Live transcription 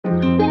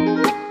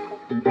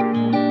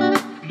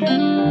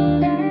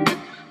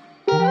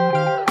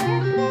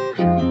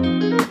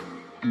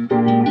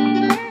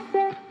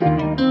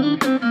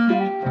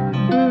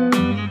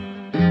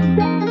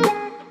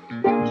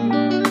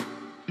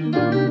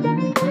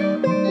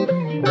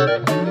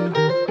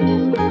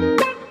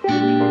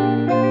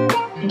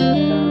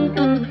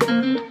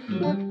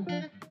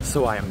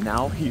So I am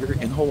now here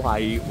in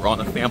Hawaii. We're on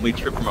a family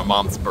trip for my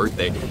mom's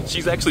birthday.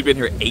 She's actually been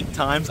here 8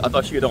 times. I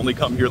thought she had only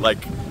come here like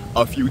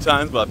a few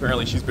times, but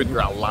apparently she's been here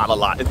a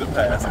lot in the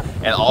past.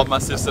 And all of my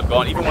sisters have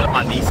gone. Even one of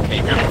my niece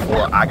came here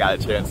before I got a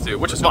chance to,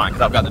 which is fine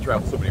because I've gotten to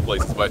travel so many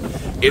places, but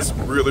it's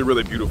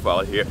really beautiful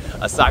out here.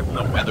 Aside from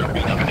the weather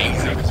being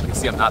amazing, as you can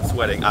see I'm not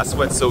sweating. I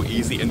sweat so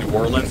easy in New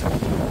Orleans,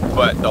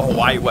 but the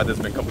Hawaii weather's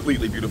been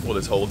completely beautiful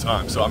this whole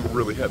time. So I'm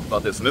really happy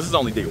about this. And this is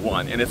only day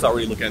 1 and it's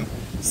already looking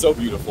so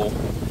beautiful.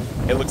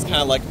 It looks kind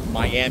of like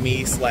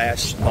Miami /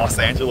 Los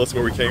Angeles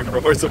where we came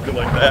from or something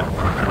like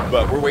that.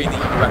 But we're waiting to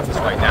eat breakfast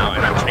right now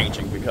and I'm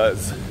changing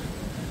because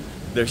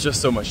there's just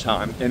so much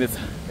time. And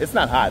it's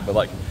not hot, but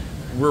like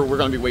we're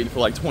gonna be waiting for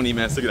like 20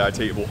 minutes to get our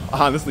table.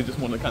 I honestly just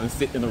want to kind of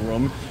sit in the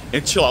room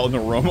and chill out in the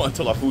room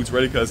until our food's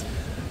ready because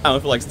I don't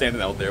feel like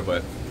standing out there,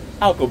 but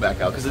I'll go back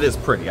out because it is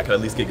pretty. I can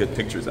at least get good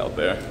pictures out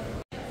there.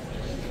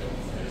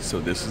 So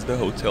this is the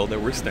hotel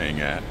that we're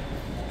staying at.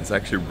 It's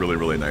actually a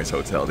really nice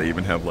hotel. They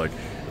even have like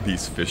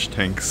these fish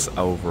tanks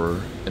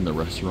over in the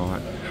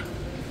restaurant.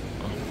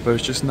 But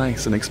it's just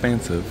nice and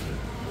expansive.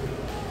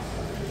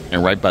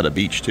 And right by the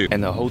beach too.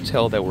 And the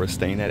hotel that we're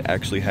staying at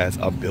actually has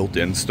a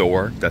built-in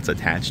store that's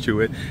attached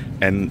to it.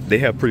 And they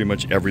have pretty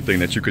much everything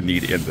that you could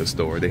need in the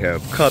store. They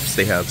have cups,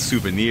 they have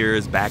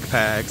souvenirs,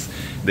 backpacks.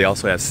 They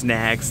also have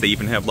snacks. They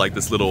even have like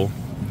this little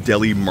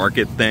deli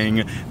market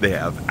thing. They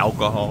have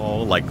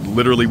alcohol. Like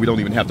literally we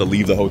don't even have to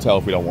leave the hotel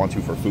if we don't want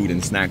to for food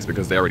and snacks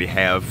because they already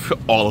have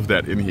all of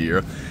that in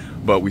here.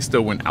 But we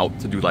still went out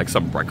to do like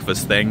some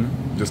breakfast thing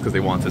just because they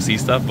wanted to see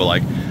stuff. But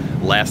like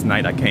last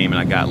night I came and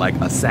I got like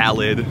a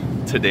salad.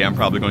 Today I'm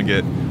probably going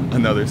to get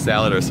another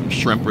salad or some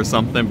shrimp or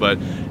something. But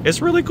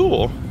it's really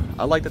cool.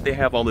 I like that they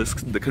have all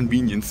the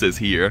conveniences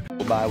here.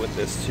 We'll buy with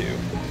this too.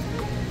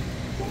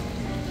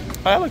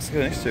 Oh, that looks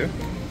nice too.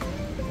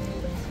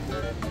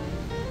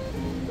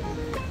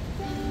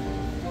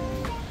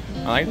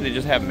 I like that they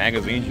just have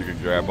magazines you can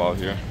grab off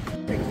here.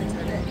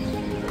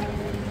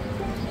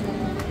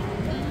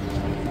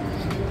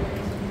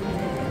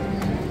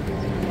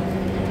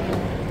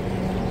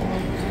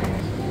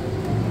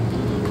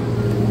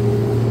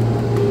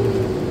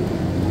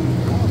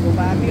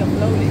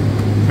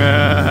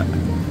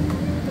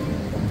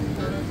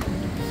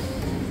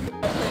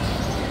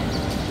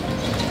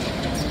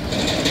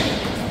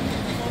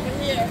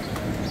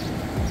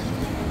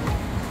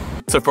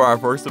 So for our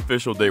first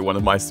official day, one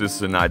of my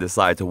sisters and I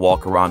decided to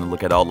walk around and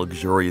look at all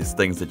luxurious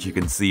things that you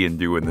can see and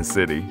do in the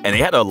city. And they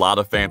had a lot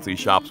of fancy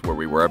shops where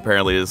we were.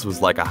 Apparently this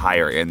was like a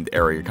higher end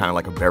area, kind of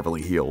like a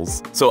Beverly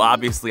Hills. So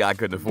obviously I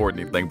couldn't afford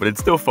anything, but it's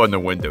still fun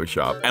to window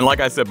shop. And like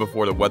I said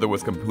before, the weather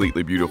was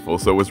completely beautiful.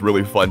 So it was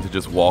really fun to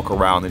just walk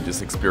around and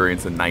just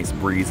experience a nice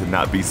breeze and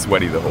not be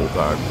sweaty the whole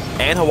time.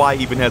 And Hawaii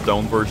even has their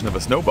own version of a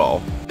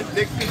snowball.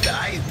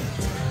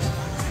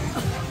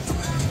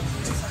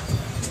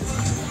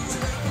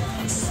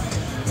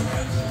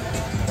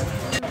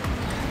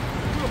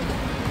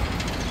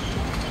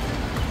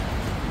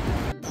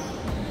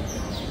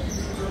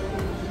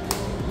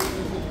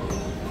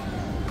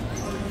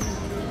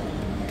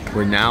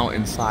 We're now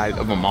inside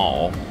of a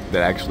mall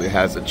that actually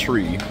has a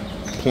tree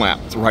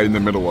planted right in the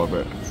middle of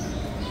it.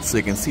 So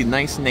you can see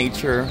nice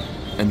nature,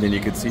 and then you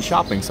can see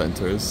shopping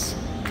centers.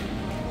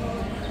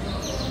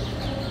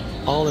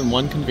 All in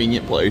one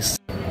convenient place.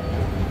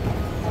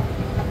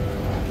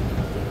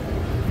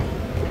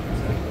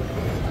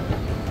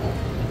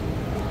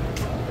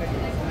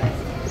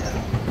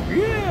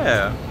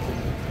 Yeah.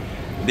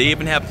 They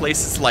even have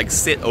places to like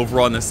sit over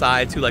on the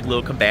side too, like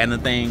little cabana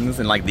things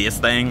and like this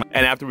thing.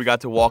 And after we got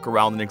to walk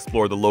around and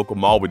explore the local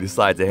mall, we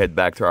decided to head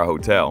back to our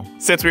hotel.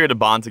 Since we're here to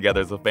bond together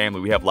as a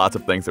family, we have lots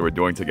of things that we're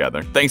doing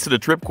together. Thanks to the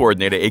trip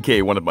coordinator,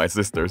 aka one of my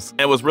sisters.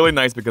 And it was really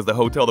nice because the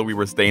hotel that we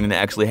were staying in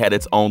actually had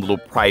its own little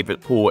private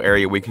pool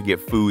area where we could get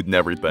food and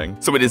everything.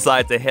 So we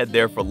decided to head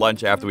there for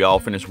lunch after we all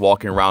finished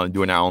walking around and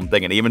doing our own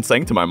thing, and even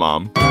sang to my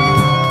mom.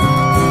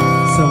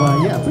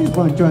 So yeah, please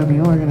join me.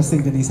 We're gonna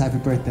sing Denise happy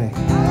birthday.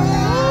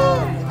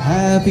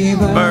 Happy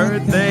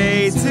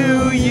birthday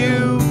to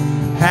you.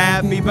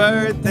 Happy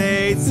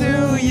birthday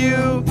to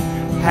you.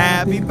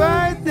 Happy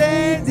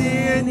birthday,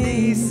 dear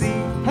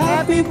Niecy.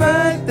 Happy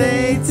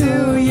birthday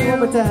to you. One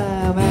more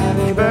time.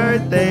 Happy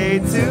birthday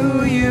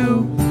to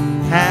you.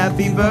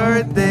 Happy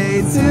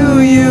birthday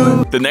to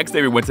you. The next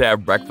day we went to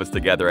have breakfast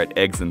together at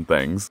Eggs and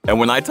Things. And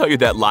when I tell you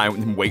that line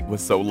and wait was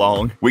so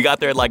long, we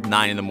got there at like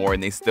 9 in the morning.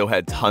 They still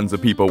had tons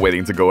of people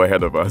waiting to go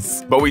ahead of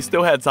us. But we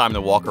still had time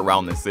to walk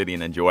around the city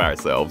and enjoy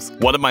ourselves.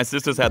 One of my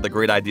sisters had the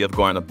great idea of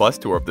going on a bus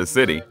tour of the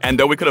city. And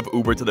though we could have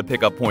Ubered to the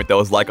pickup point that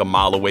was like a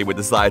mile away, we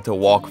decided to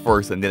walk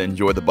first and then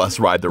enjoy the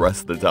bus ride the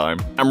rest of the time.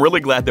 I'm really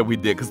glad that we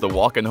did because the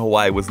walk in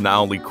Hawaii was not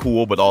only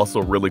cool, but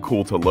also really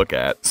cool to look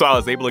at. So I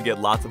was able to get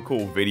lots of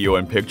cool video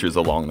and pictures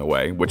along the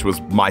way, which was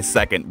my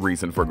second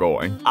reason for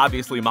going.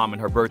 Obviously, Mom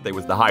and her birthday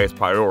was the highest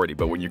priority,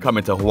 but when you come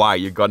into Hawaii,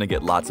 you're gonna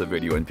get lots of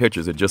video and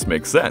pictures. It just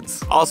makes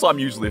sense. Also, I'm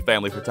usually a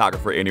family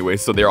photographer anyway,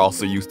 so they're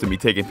also used to me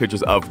taking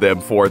pictures of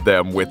them, for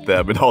them, with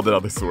them, and all that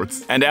other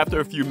sorts. And after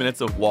a few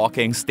minutes of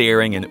walking,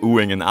 staring, and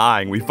oohing and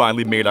eyeing, we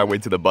finally made our way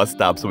to the bus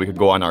stop so we could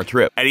go on our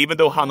trip. And even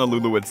though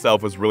Honolulu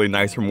itself was really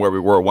nice from where we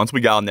were, once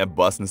we got on that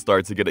bus and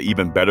started to get an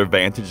even better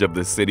vantage of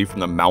the city from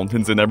the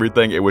mountains and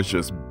everything, it was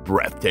just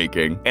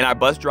breathtaking. And our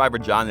bus driver,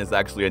 John, is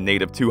actually a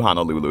native to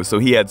Honolulu, so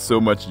he had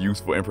so much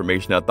useful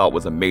information I thought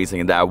was amazing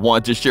and that I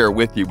wanted to share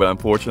with you, but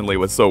unfortunately it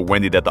was so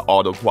windy that the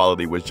audio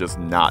quality was just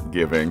not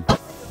giving.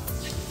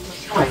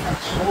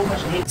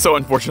 So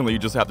unfortunately, you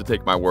just have to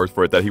take my word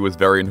for it that he was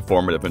very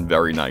informative and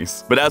very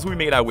nice. But as we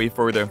made our way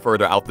further and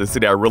further out the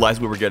city, I realized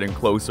we were getting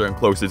closer and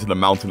closer to the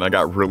mountain. I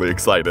got really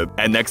excited.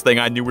 And next thing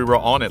I knew, we were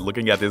on it,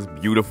 looking at this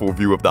beautiful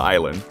view of the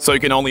island. So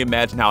you can only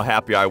imagine how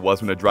happy I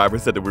was when the driver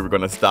said that we were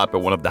going to stop at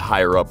one of the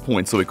higher up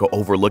points so we could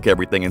overlook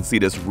everything and see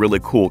this really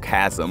cool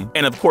chasm.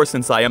 And of course,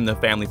 since I am the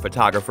family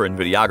photographer and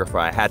videographer,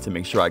 I had to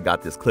make sure I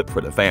got this clip for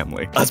the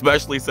family.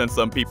 Especially since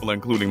some people,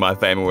 including my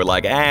family, were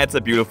like, it's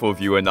a beautiful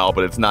view and all,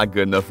 but it's not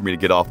good enough for me to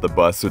get off the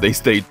bus, so they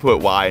stayed put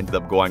while I ended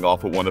up going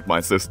off with one of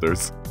my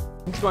sisters.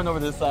 I'm just going over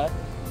this side.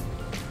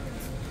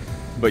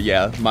 But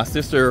yeah,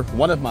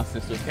 one of my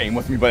sisters came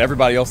with me, but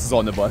everybody else is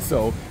on the bus,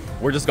 so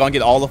we're just gonna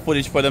get all the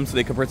footage for them so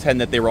they can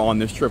pretend that they were on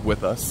this trip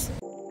with us.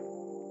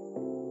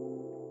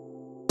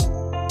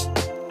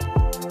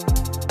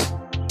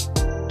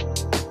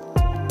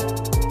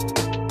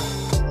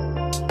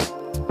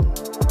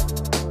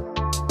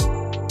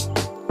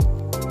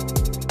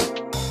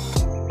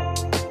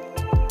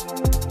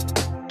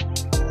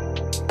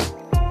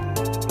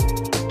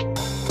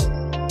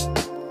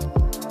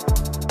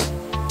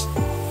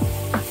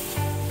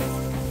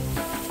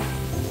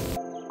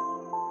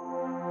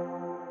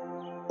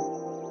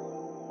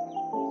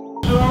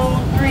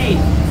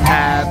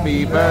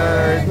 Happy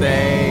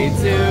birthday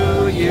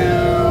to you.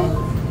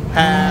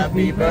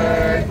 Happy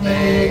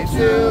birthday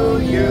to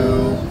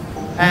you.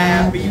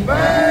 Happy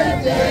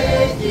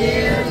birthday,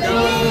 dear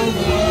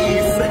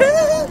Louise.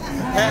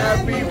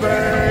 Happy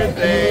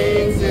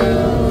birthday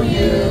to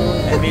you.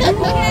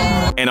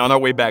 And on our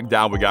way back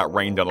down, we got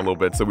rained on a little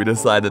bit, so we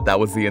decided that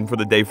was the end for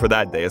the day for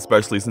that day,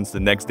 especially since the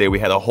next day we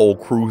had a whole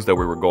cruise that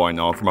we were going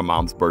on for my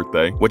mom's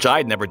birthday, which I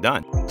had never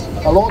done.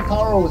 Aloha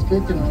Tower was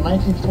built in the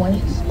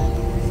 1920s.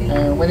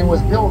 And when it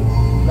was built,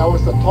 that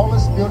was the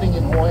tallest building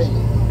in Hawaii.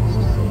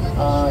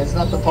 It's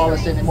not the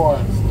tallest anymore,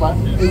 but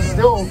it's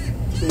still,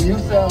 they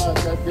use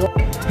that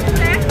building.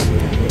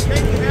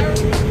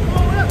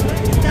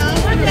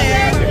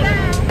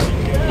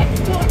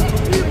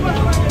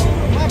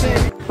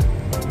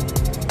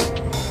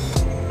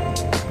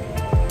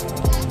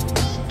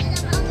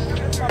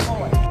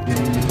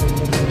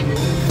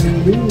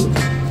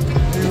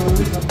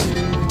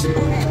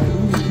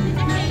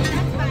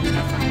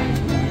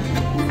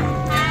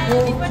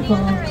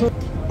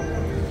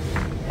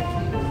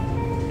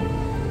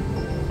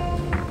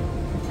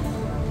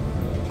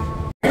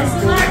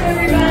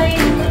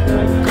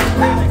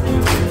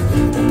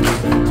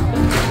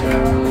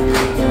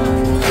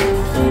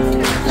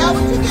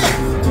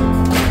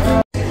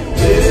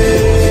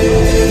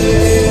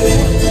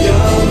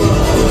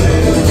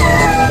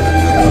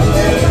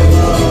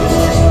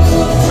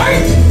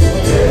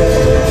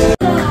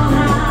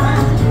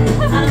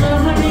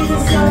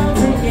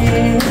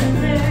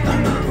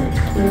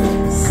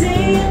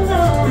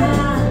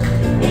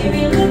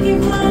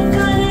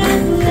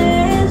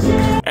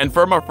 And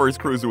for my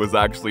first cruise, it was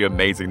actually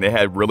amazing. They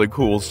had really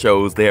cool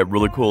shows, they had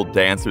really cool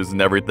dancers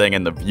and everything,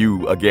 and the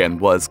view, again,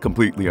 was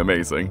completely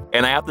amazing.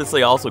 And I have to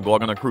say also,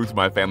 going on a cruise with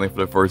my family for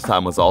the first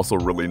time was also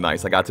really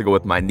nice. I got to go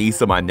with my niece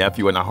and my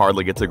nephew, and I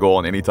hardly get to go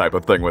on any type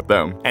of thing with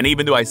them. And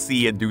even though I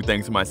see and do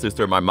things with my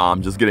sister and my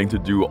mom, just getting to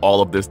do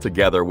all of this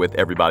together with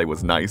everybody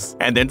was nice.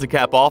 And then to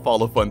cap off all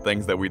the fun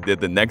things that we did,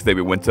 the next day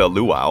we went to a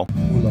luau.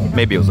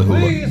 Maybe it was a hula.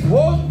 Please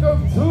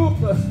welcome to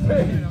the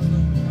stage,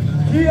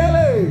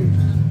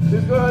 Kiele.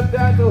 She's gonna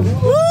dance a hula.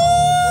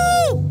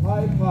 Woo!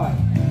 High five.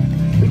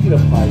 Speaking of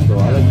high, though,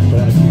 I like to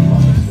dance a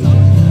high.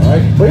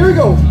 Alright, but here we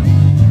go.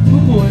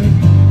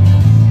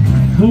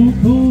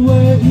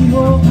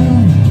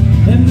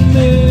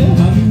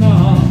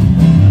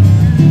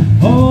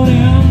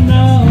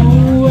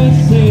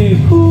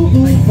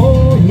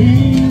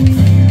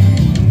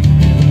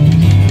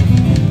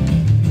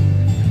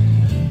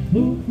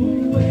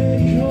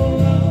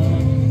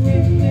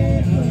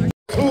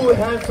 Two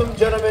handsome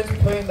gentlemen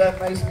playing that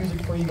nice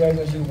music for you guys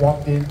as you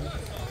walked in.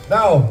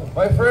 Now,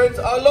 my friends,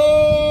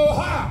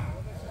 aloha!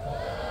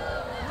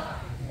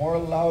 More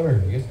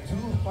louder. It's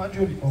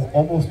 200,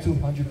 almost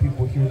 200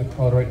 people here in the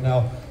crowd right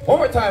now. One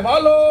more time,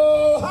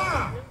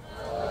 aloha!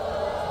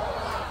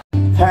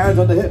 Hands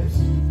on the hips.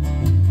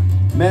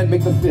 Man,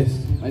 make the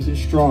fist nice and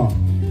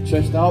strong.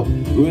 Chest out.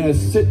 We're gonna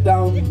sit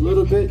down a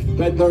little bit,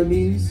 bend our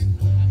knees.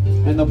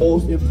 And the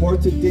most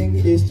important thing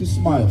is to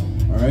smile,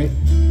 all right?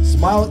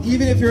 Smile,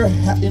 even if you're,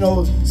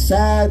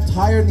 sad,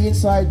 tired on the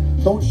inside,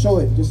 Don't show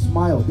it. Just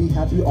smile. Be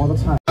happy all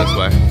the time. This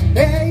way.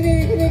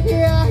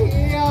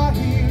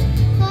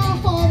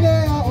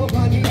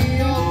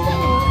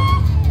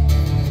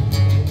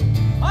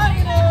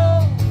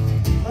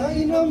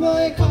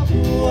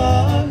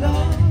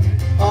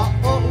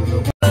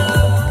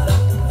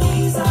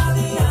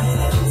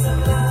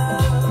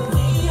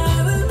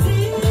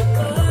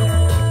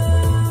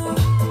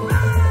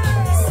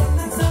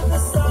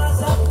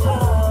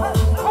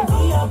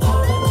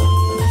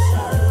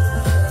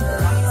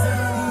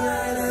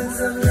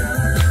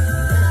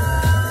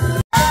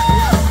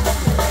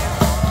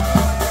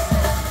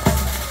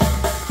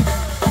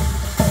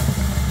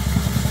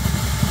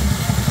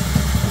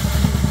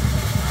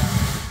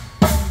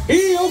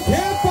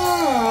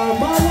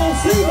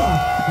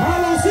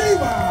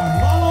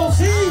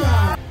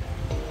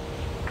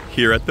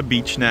 Here at the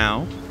beach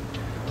now.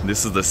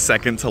 This is the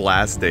second to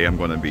last day I'm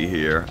gonna be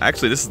here.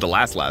 Actually, this is the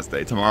last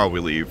day. Tomorrow we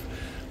leave.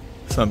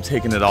 So I'm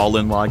taking it all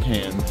in while I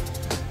can.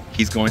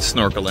 He's going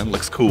snorkeling,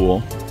 looks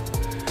cool.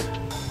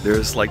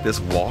 There's like this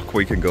walk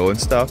where you can go and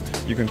stuff.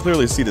 You can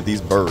clearly see that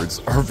these birds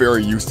are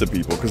very used to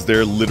people because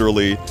they're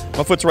literally,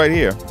 my foot's right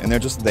here and they're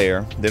just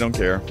there. They don't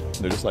care.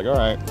 They're just like, all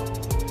right.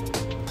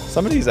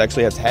 Some of these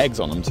actually have tags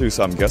on them too,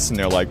 so I'm guessing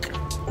they're like,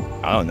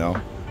 I don't know,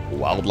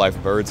 wildlife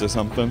birds or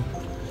something.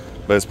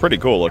 But it's pretty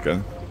cool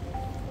looking.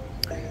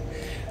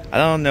 I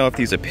don't know if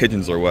these are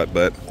pigeons or what,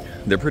 but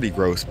they're pretty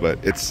gross, but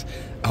it's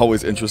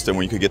always interesting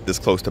when you could get this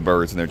close to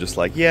birds and they're just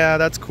like, yeah,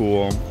 that's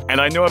cool. And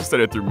I know I've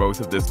said it through most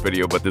of this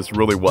video, but this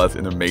really was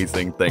an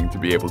amazing thing to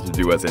be able to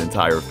do as an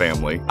entire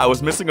family. I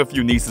was missing a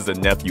few nieces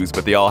and nephews,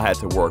 but they all had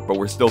to work, but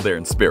we're still there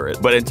in spirit.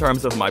 But in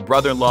terms of my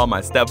brother-in-law,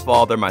 my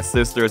stepfather, my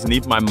sisters, and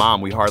even my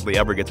mom, we hardly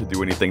ever get to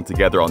do anything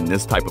together on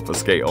this type of a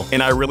scale.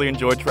 And I really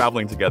enjoyed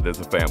traveling together as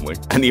a family.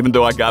 And even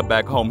though I got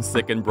back home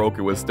sick and broke,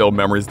 it was still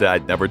memories that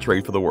I'd never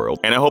trade for the world.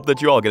 And I hope that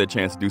you all get a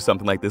chance to do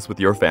something like this with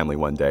your family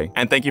one day.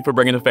 And thank you for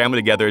bringing the family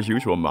together as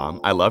usual,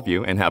 Mom. I love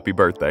you and happy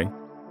birthday.